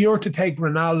that, if you were to take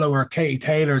Ronaldo or Katie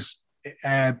Taylor's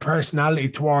personality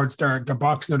towards their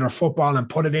boxing or their football and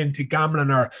put it into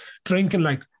gambling or drinking,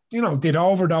 like, they'd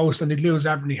overdose and they'd lose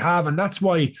everything they have. And that's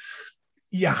why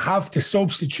you have to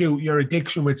substitute your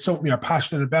addiction with something you're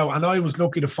passionate about. And I was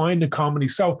lucky to find the comedy.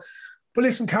 So, but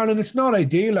listen, Caroline, it's not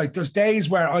ideal. Like, there's days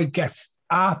where I get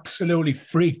absolutely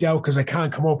freaked out because I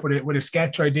can't come up with a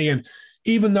sketch idea. And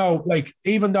even though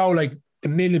a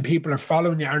million people are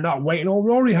following you, are not waiting. Oh,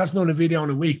 Rory hasn't done a video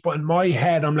in a week. But in my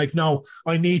head, I'm like, no,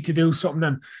 I need to do something.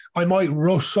 And I might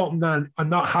rush something and I'm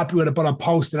not happy with it, but I'll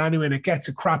post it anyway. And it gets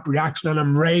a crap reaction. And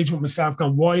I'm raging with myself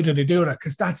going, why did I do that?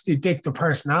 Because that's the addictive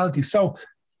personality. So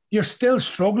you're still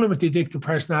struggling with the addictive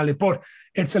personality, but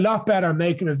it's a lot better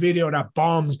making a video that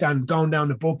bombs than going down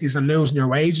the bookies and losing your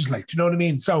wages. Like, do you know what I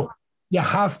mean? So you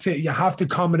have to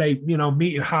accommodate,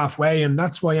 meet it halfway. And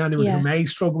that's why anyone who may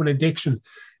struggle with addiction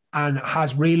and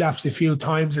has relapsed a few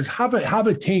times is have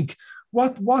a think,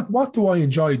 what do I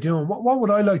enjoy doing? What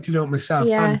would I like to do with myself?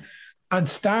 Yeah. And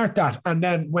start that. And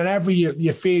then whenever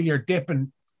you feel you're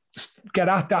dipping, get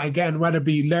at that again, whether it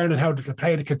be learning how to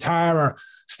play the guitar or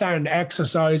starting to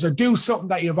exercise or do something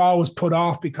that you've always put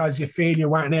off because you feel you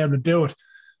weren't able to do it.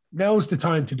 Now's the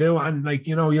time to do it. And like,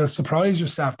 you'll surprise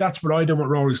yourself. That's what I do with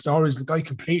Rory Stories. Like, I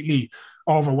completely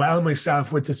overwhelmed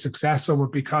myself with the success of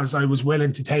it because I was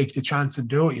willing to take the chance and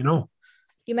do it,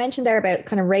 You mentioned there about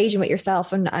kind of raging with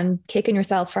yourself and kicking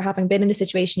yourself for having been in the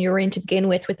situation you were in to begin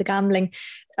with the gambling.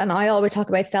 And I always talk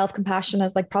about self-compassion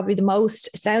as like probably the most,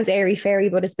 it sounds airy fairy,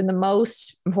 but it's been the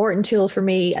most important tool for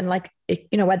me. And like,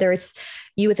 whether it's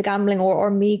you with the gambling or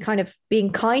me kind of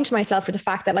being kind to myself for the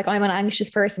fact that like I'm an anxious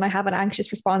person, I have an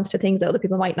anxious response to things that other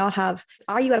people might not have.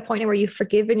 Are you at a point where you've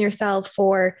forgiven yourself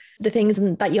for the things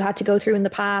that you had to go through in the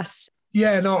past?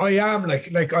 Yeah, no, I am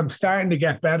like I'm starting to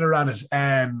get better at it.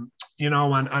 And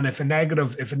if a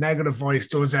negative voice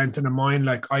does enter the mind,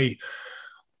 like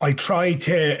I try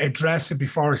to address it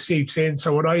before it seeps in.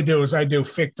 So what I do is I do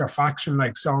fict or faction.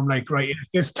 Like, so I'm like, right,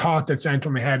 this thought that's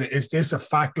entering my head, is this a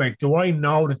fact? Like, do I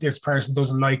know that this person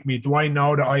doesn't like me? Do I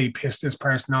know that I pissed this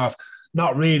person off?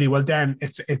 Not really. Well, then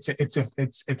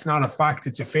it's not a fact.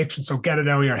 It's a fiction. So get it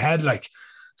out of your head. Like,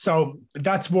 so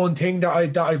that's one thing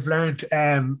that I've learned,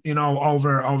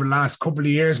 over the last couple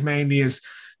of years, mainly is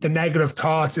the negative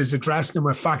thoughts, is addressing them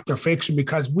with fact or fiction,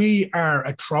 because we are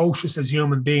atrocious as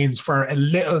human beings for a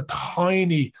little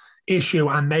tiny issue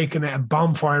and making it a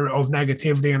bonfire of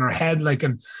negativity in our head. Like,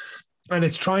 and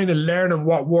it's trying to learn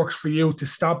what works for you to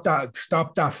stop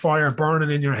that fire burning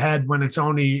in your head when it's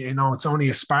only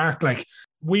a spark. Like,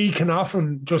 we can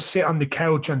often just sit on the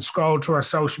couch and scroll through our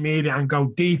social media and go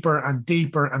deeper and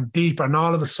deeper and deeper. And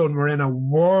all of a sudden we're in a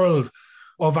world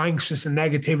of anxious and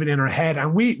negativity in our head.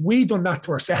 And we done that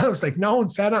to ourselves. Like, no one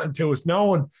said that to us.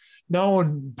 No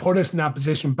one put us in that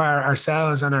position bar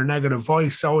ourselves and our negative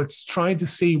voice. So it's trying to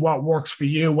see what works for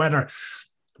you, whether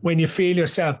when you feel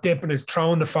yourself dipping, is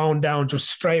throwing the phone down, just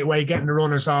straight away getting the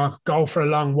runners off, go for a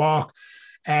long walk,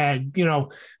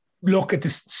 look at the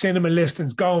cinema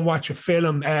listings, go and watch a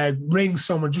film, ring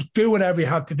someone, just do whatever you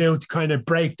have to do to kind of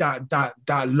break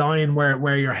that line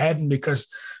where you're heading,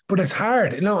 but it's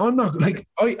hard. I'm not like,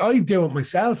 I do it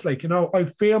myself. Like,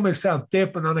 I feel myself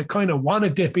dipping and I kind of want to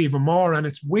dip even more. And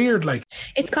it's weird. Like,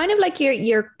 it's kind of like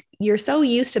you're so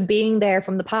used to being there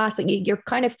from the past that you're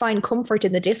kind of find comfort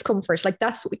in the discomfort. Like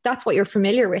that's what you're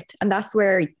familiar with. And that's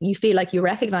where you feel like you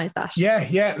recognize that.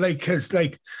 Yeah. Like, cause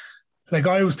like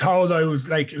I was told I was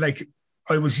like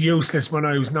I was useless when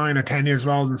I was 9 or 10 years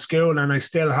old in school, and I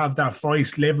still have that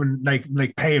voice living,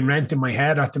 like paying rent in my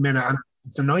head at the minute. And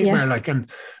it's a nightmare.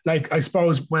 Yeah. I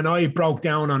suppose when I broke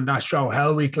down on that show,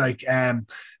 Hell Week, a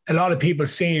lot of people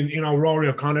seeing, Rory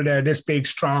O'Connor there, this big,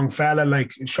 strong fella,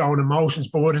 like showing emotions.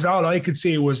 But what is all I could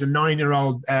see was a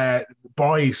 9-year-old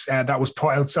boy that was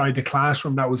put outside the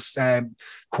classroom that was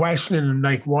questioning,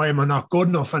 like, why am I not good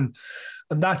enough? And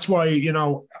that's why,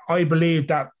 I believe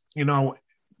that,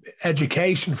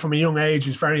 education from a young age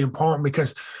is very important,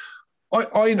 because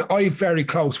I have very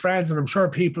close friends, and I'm sure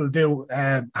people do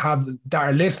have that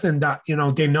are listening that,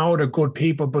 they know they're good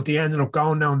people, but they ended up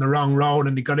going down the wrong road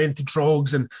and they got into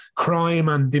drugs and crime,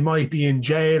 and they might be in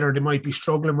jail, or they might be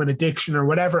struggling with addiction or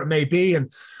whatever it may be. And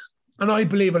I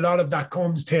believe a lot of that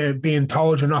comes to being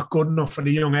told you're not good enough at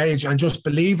a young age, and just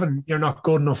believing you're not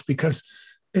good enough, because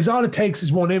all it takes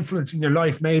is one influence in your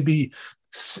life, maybe,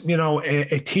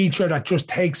 a teacher that just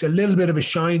takes a little bit of a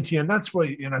shine to you. And that's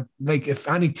why, like, if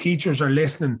any teachers are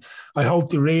listening, I hope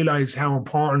they realize how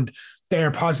important their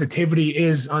positivity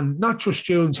is on not just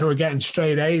students who are getting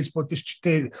straight A's, but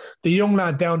the young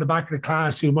lad down the back of the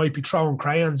class who might be throwing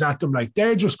crayons at them. Like,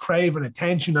 they're just craving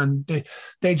attention, and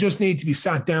they just need to be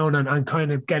sat down and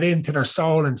kind of get into their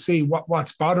soul and see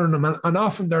what's bothering them. And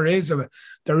often there is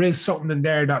something in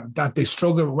there that they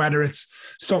struggle with, whether it's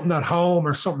something at home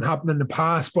or something happened in the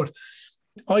past. But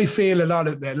I feel a lot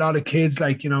of kids,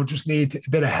 just need a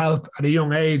bit of help at a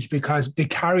young age, because they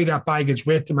carry that baggage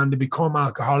with them, and they become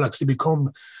alcoholics, they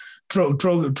become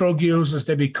drug users,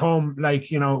 they become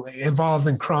involved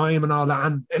in crime and all that.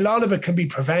 And a lot of it can be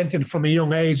prevented from a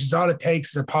young age. All it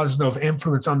takes is a positive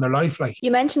influence on their life. Like,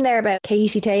 you mentioned there about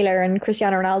Katie Taylor and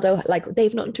Cristiano Ronaldo, like,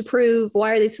 they've nothing to prove.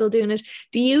 Why are they still doing it?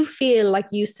 Do you feel like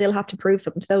you still have to prove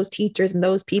something to those teachers and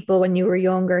those people when you were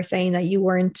younger, saying that you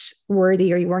weren't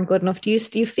worthy or you weren't good enough? Do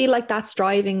you feel like that's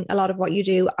driving a lot of what you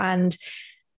do? And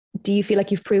do you feel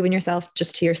like you've proven yourself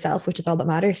just to yourself, which is all that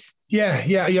matters? Yeah,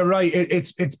 you're right.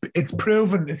 It's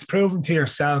proven to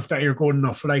yourself that you're good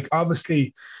enough. Like,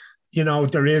 obviously,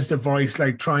 there is the voice,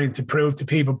 like, trying to prove to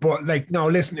people, but no,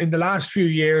 listen, in the last few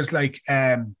years,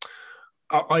 I've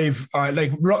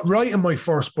writing my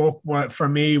first book, what for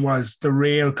me was the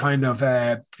real kind of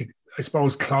I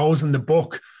suppose closing the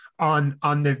book on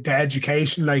the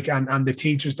education, and the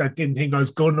teachers that didn't think I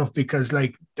was good enough, because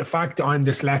the fact that I'm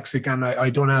dyslexic and I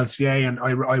done LCA and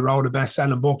I wrote a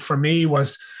best-selling book, for me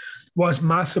was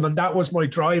massive. And that was my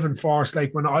driving force. Like,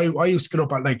 when I used to get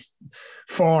up at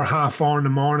 4:30 in the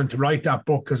morning to write that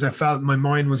book, because I felt my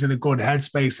mind was in a good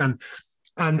headspace. And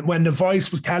And when the voice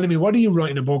was telling me, what are you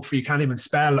writing a book for? You can't even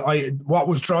spell. What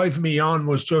was driving me on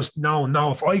was just,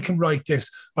 no, if I can write this,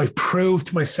 I've proved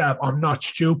to myself I'm not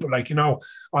stupid. Like, you know,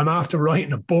 I'm after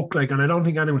writing a book, like, and I don't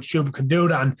think anyone stupid can do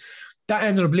that. And that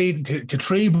ended up leading to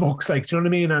 3 books, like, do you know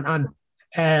what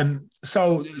I mean?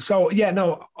 So yeah,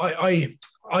 no,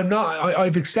 I'm not,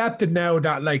 I've accepted now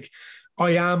that, like,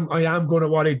 I am good at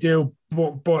what I do,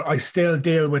 but I still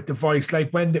deal with the voice.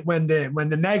 Like when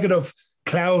the negative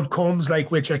cloud comes,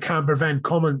 like, which I can't prevent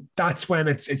coming, that's when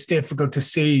it's difficult to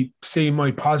see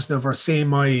my positive or see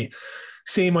my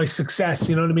success.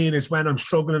 You know what I mean? Is when I'm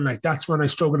struggling, like, that's when I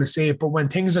struggle to see it. But when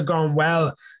things are going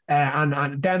well,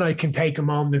 and then I can take a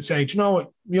moment and say, do you know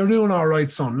what, you're doing all right,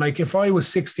 son. Like, if I was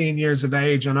 16 years of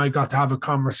age and I got to have a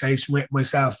conversation with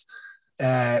myself,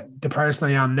 the person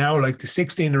I am now, like, the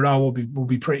 16-year-old will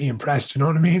be pretty impressed. You know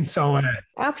what I mean? So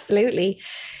absolutely.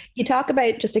 You talk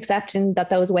about just accepting that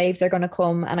those waves are going to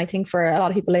come. And I think for a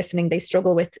lot of people listening, they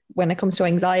struggle with, when it comes to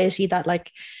anxiety, that,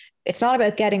 like, it's not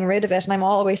about getting rid of it. And I'm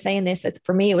always saying this,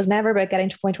 for me, it was never about getting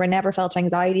to a point where I never felt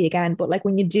anxiety again. But, like,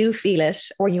 when you do feel it,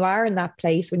 or you are in that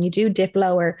place, when you do dip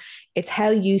lower, it's how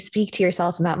you speak to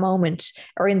yourself in that moment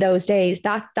or in those days.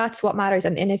 That's what matters.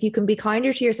 And if you can be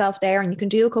kinder to yourself there, and you can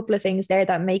do a couple of things there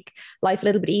that make life a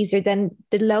little bit easier, then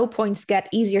the low points get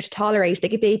easier to tolerate.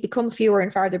 They become fewer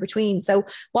and farther between. So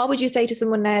what would you say to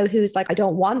someone now who's like, I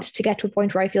don't want to get to a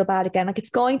point where I feel bad again? Like, it's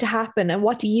going to happen. And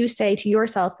what do you say to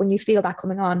yourself when you feel that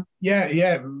coming on?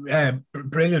 Yeah,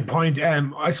 brilliant point.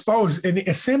 I suppose in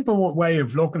a simple way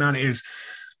of looking at it is,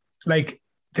 like,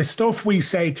 the stuff we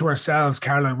say to ourselves,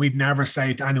 Caroline, we'd never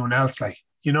say to anyone else. Like,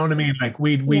 you know what I mean? Like,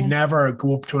 we'd never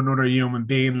go up to another human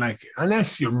being, like,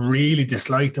 unless you really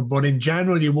dislike them. But in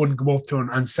general, you wouldn't go up to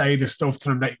them and say the stuff to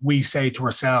them that we say to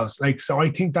ourselves. Like, so I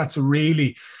think that's a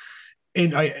really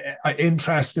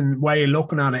interesting way of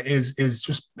looking at it is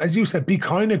just, as you said, be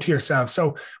kinder to yourself.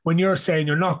 So when you're saying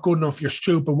you're not good enough, you're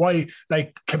stupid, why,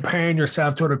 like, comparing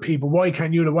yourself to other people, why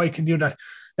can you do that?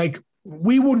 Like,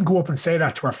 we wouldn't go up and say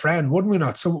that to our friend, wouldn't we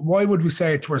not? So why would we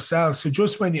say it to ourselves? So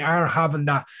just when you are having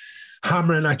that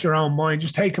hammering at your own mind,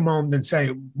 just take a moment and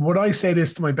say, would I say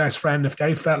this to my best friend if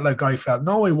they felt like I felt?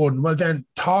 No, I wouldn't. Well, then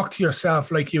talk to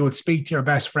yourself like you would speak to your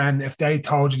best friend if they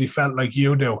told you they felt like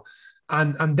you do.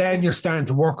 And then you're starting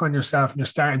to work on yourself, and you're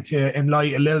starting to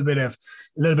enlight a little bit of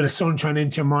sunshine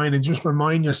into your mind, and just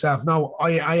remind yourself, no,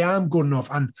 I am good enough,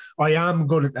 and I am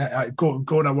good at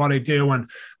what I do,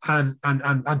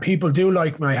 and people do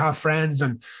like me. I have friends,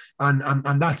 and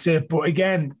that's it. But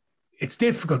again, it's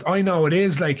difficult. I know it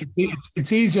is. Like,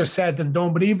 it's easier said than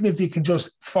done. But even if you can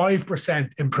just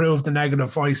 5% improve the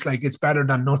negative voice, like, it's better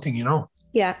than nothing, you know.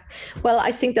 Yeah. Well,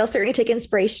 I think they'll certainly take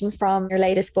inspiration from your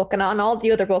latest book and on all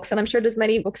the other books. And I'm sure there's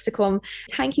many books to come.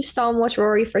 Thank you so much,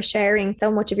 Rory, for sharing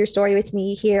so much of your story with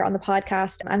me here on the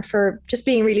podcast, and for just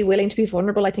being really willing to be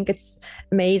vulnerable. I think it's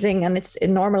amazing, and it's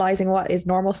normalizing what is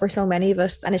normal for so many of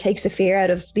us. And it takes the fear out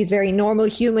of these very normal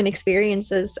human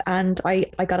experiences. And I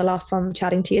got a lot from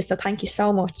chatting to you. So thank you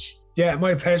so much. Yeah,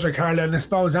 my pleasure, Carla. And I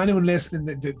suppose anyone listening,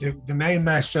 the main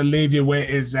message I'll leave you with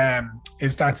is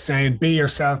that saying, be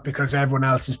yourself because everyone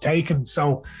else is taken.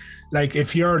 So, like,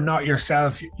 if you're not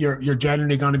yourself, you're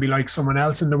generally going to be like someone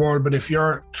else in the world. But if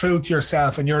you're true to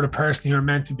yourself and you're the person you're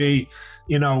meant to be,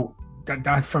 you know,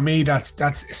 that for me, that's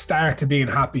a start to being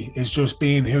happy, is just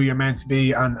being who you're meant to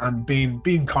be and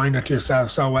being kinder to yourself.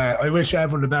 So I wish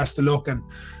everyone the best of luck, and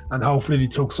hopefully they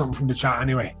took something from the chat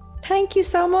anyway. Thank you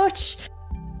so much.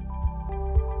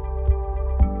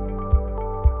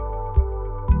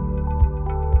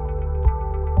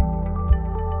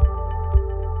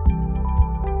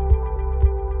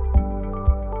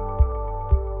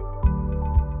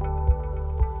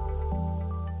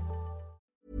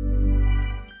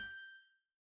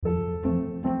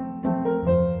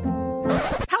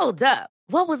 Hold up.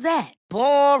 What was that?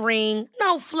 Boring.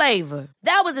 No flavor.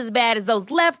 That was as bad as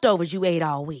those leftovers you ate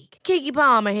all week. Keke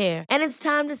Palmer here. And it's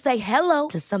time to say hello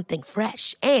to something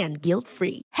fresh and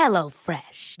guilt-free. Hello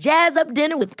Fresh. Jazz up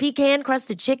dinner with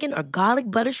pecan-crusted chicken or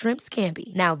garlic butter shrimp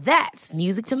scampi. Now that's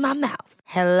music to my mouth.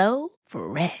 Hello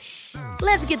Fresh.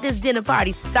 Let's get this dinner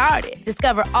party started.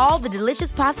 Discover all the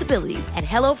delicious possibilities at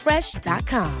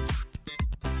HelloFresh.com.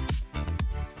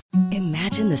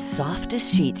 Imagine the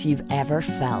softest sheets you've ever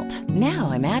felt.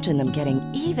 Now imagine them getting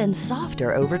even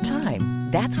softer over time.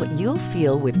 That's what you'll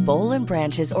feel with Boll &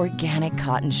 Branch's organic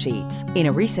cotton sheets. In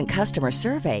a recent customer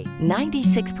survey,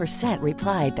 96%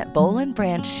 replied that Boll &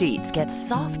 Branch sheets get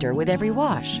softer with every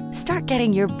wash. Start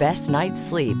getting your best night's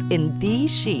sleep in these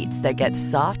sheets that get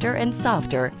softer and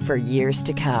softer for years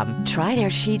to come. Try their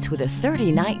sheets with a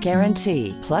 30-night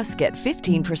guarantee. Plus, get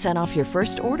 15% off your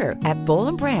first order at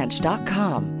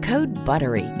bollandbranch.com. Code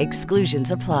BUTTERY. Exclusions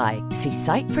apply. See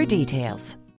site for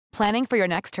details. Planning for your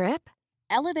next trip?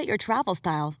 Elevate your travel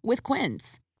style with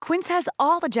Quince. Quince has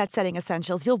all the jet-setting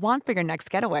essentials you'll want for your next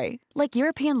getaway, like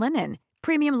European linen,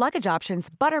 premium luggage options,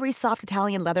 buttery soft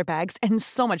Italian leather bags, and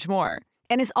so much more.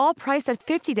 And is all priced at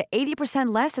 50 to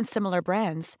 80% less than similar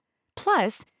brands.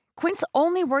 Plus, Quince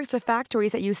only works with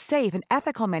factories that use safe and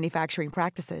ethical manufacturing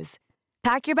practices.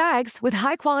 Pack your bags with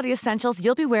high-quality essentials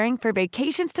you'll be wearing for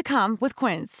vacations to come with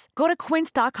Quince. Go to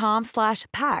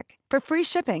quince.com/pack for free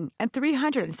shipping and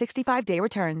 365-day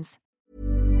returns.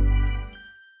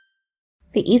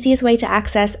 The easiest way to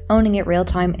access Owning It Real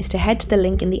Time is to head to the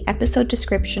link in the episode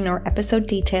description or episode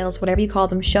details, whatever you call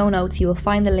them, show notes. You will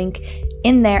find the link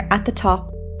in there at the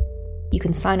top. You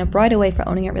can sign up right away for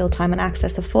Owning It Real Time and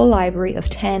access a full library of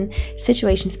 10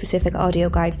 situation-specific audio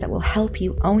guides that will help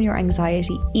you own your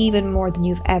anxiety even more than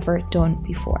you've ever done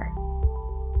before.